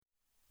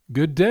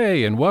Good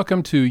day, and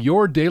welcome to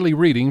your daily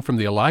reading from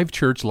the Alive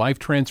Church Life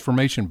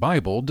Transformation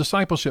Bible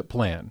Discipleship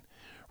Plan.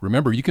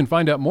 Remember, you can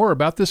find out more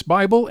about this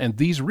Bible and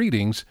these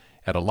readings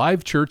at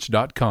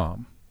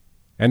alivechurch.com.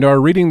 And our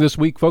reading this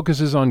week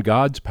focuses on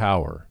God's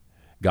power.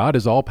 God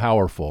is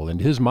all-powerful, and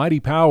His mighty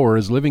power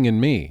is living in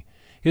me.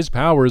 His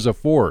power is a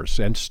force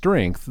and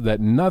strength that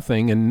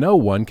nothing and no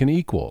one can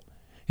equal.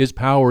 His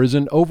power is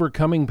an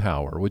overcoming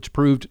power, which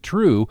proved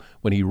true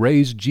when He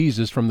raised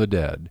Jesus from the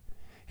dead.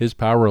 His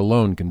power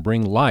alone can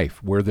bring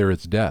life where there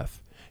is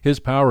death. His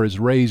power has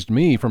raised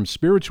me from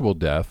spiritual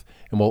death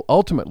and will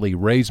ultimately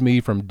raise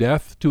me from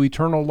death to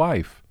eternal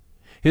life.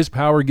 His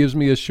power gives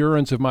me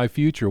assurance of my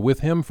future with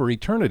Him for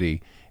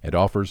eternity and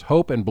offers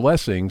hope and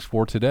blessings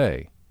for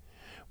today.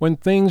 When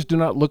things do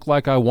not look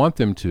like I want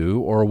them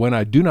to, or when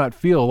I do not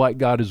feel like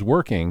God is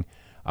working,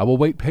 I will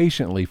wait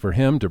patiently for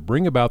Him to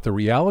bring about the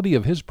reality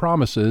of His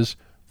promises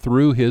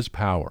through His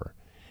power.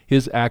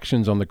 His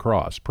actions on the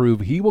cross prove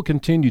He will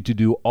continue to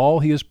do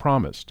all He has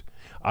promised.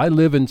 I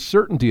live in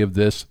certainty of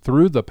this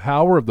through the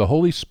power of the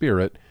Holy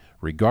Spirit,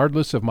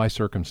 regardless of my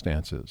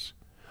circumstances.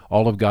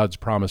 All of God's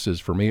promises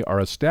for me are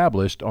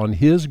established on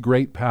His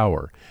great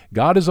power.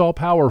 God is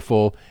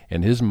all-powerful,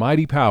 and His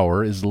mighty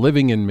power is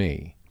living in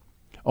me.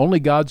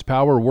 Only God's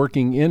power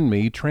working in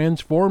me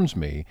transforms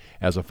me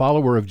as a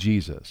follower of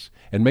Jesus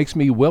and makes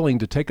me willing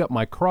to take up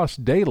my cross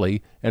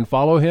daily and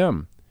follow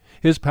Him.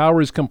 His power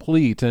is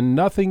complete, and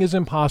nothing is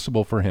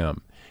impossible for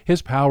Him.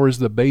 His power is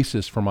the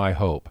basis for my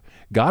hope.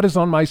 God is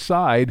on my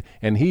side,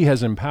 and He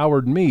has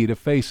empowered me to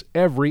face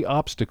every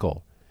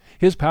obstacle.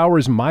 His power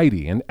is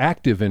mighty and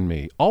active in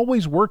me,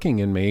 always working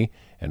in me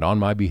and on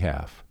my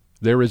behalf.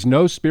 There is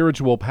no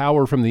spiritual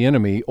power from the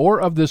enemy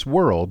or of this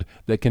world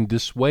that can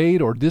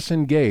dissuade or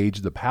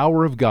disengage the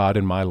power of God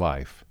in my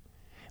life.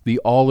 The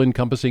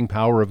all-encompassing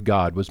power of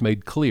God was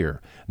made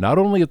clear, not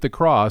only at the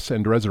cross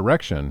and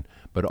resurrection,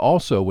 but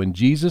also when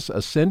Jesus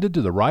ascended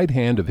to the right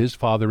hand of His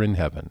Father in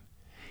heaven.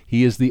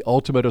 He is the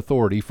ultimate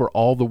authority for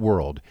all the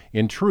world,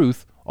 in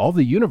truth, all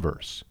the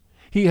universe.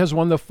 He has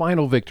won the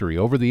final victory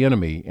over the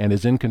enemy and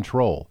is in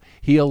control.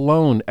 He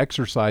alone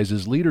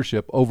exercises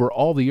leadership over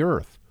all the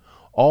earth.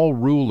 All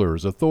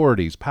rulers,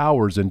 authorities,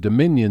 powers, and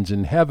dominions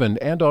in heaven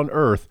and on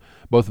earth,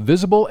 both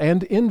visible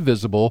and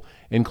invisible,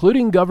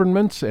 including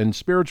governments and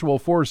spiritual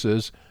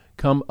forces,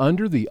 come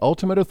under the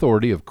ultimate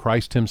authority of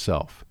Christ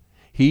Himself.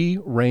 He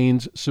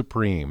reigns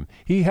supreme.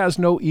 He has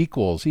no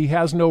equals. He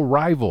has no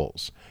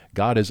rivals.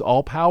 God is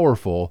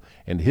all-powerful,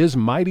 and His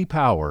mighty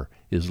power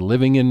is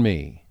living in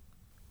me.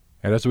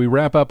 And as we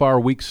wrap up our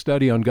week's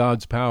study on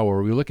God's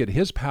power, we look at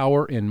His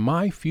power in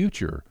my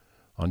future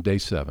on day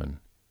 7.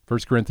 1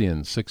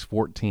 Corinthians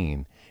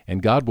 6:14,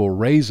 and God will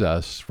raise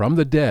us from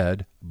the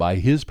dead by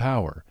His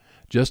power,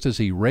 just as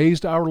He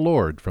raised our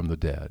Lord from the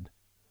dead.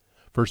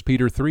 1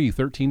 Peter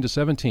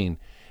 3:13-17,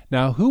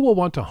 now who will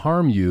want to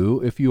harm you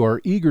if you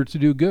are eager to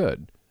do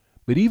good?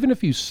 But even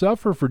if you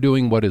suffer for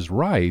doing what is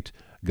right,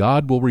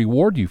 God will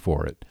reward you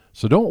for it.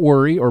 So don't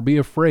worry or be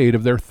afraid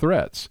of their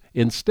threats.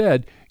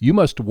 Instead, you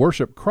must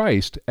worship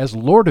Christ as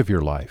Lord of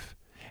your life.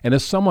 And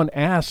if someone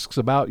asks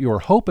about your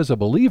hope as a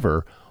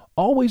believer,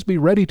 always be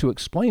ready to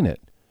explain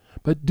it.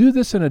 But do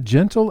this in a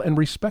gentle and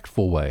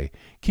respectful way.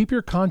 Keep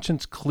your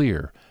conscience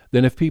clear.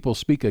 Then if people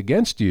speak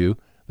against you,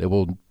 they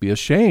will be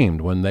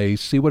ashamed when they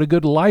see what a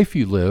good life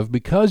you live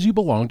because you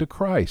belong to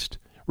Christ.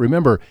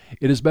 Remember,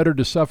 it is better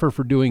to suffer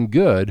for doing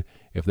good,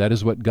 if that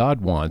is what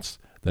God wants,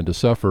 than to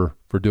suffer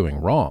for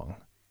doing wrong.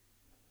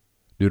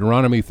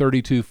 Deuteronomy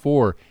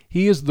 32:4,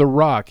 He is the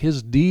rock,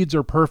 His deeds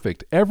are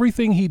perfect.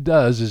 Everything He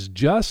does is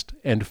just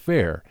and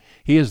fair.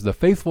 He is the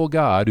faithful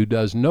God who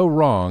does no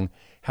wrong.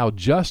 How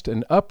just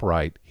and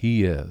upright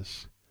He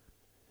is.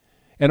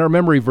 And our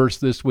memory verse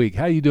this week,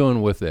 how are you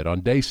doing with it? On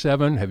day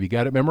 7, have you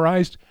got it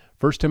memorized?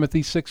 1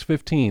 Timothy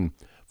 6:15,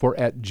 for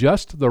at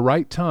just the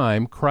right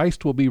time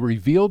Christ will be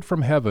revealed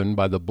from heaven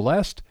by the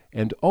blessed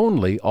and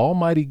only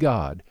Almighty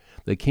God,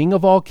 the King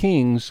of all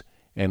kings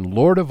and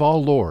Lord of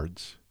all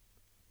lords.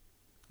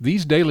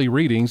 These daily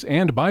readings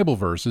and Bible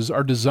verses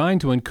are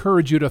designed to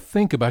encourage you to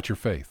think about your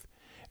faith.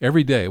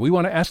 Every day, we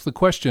want to ask the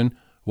question,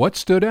 what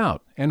stood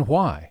out and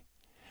why?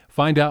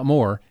 Find out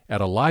more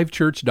at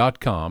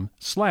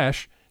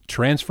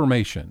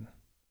alivechurch.com/transformation.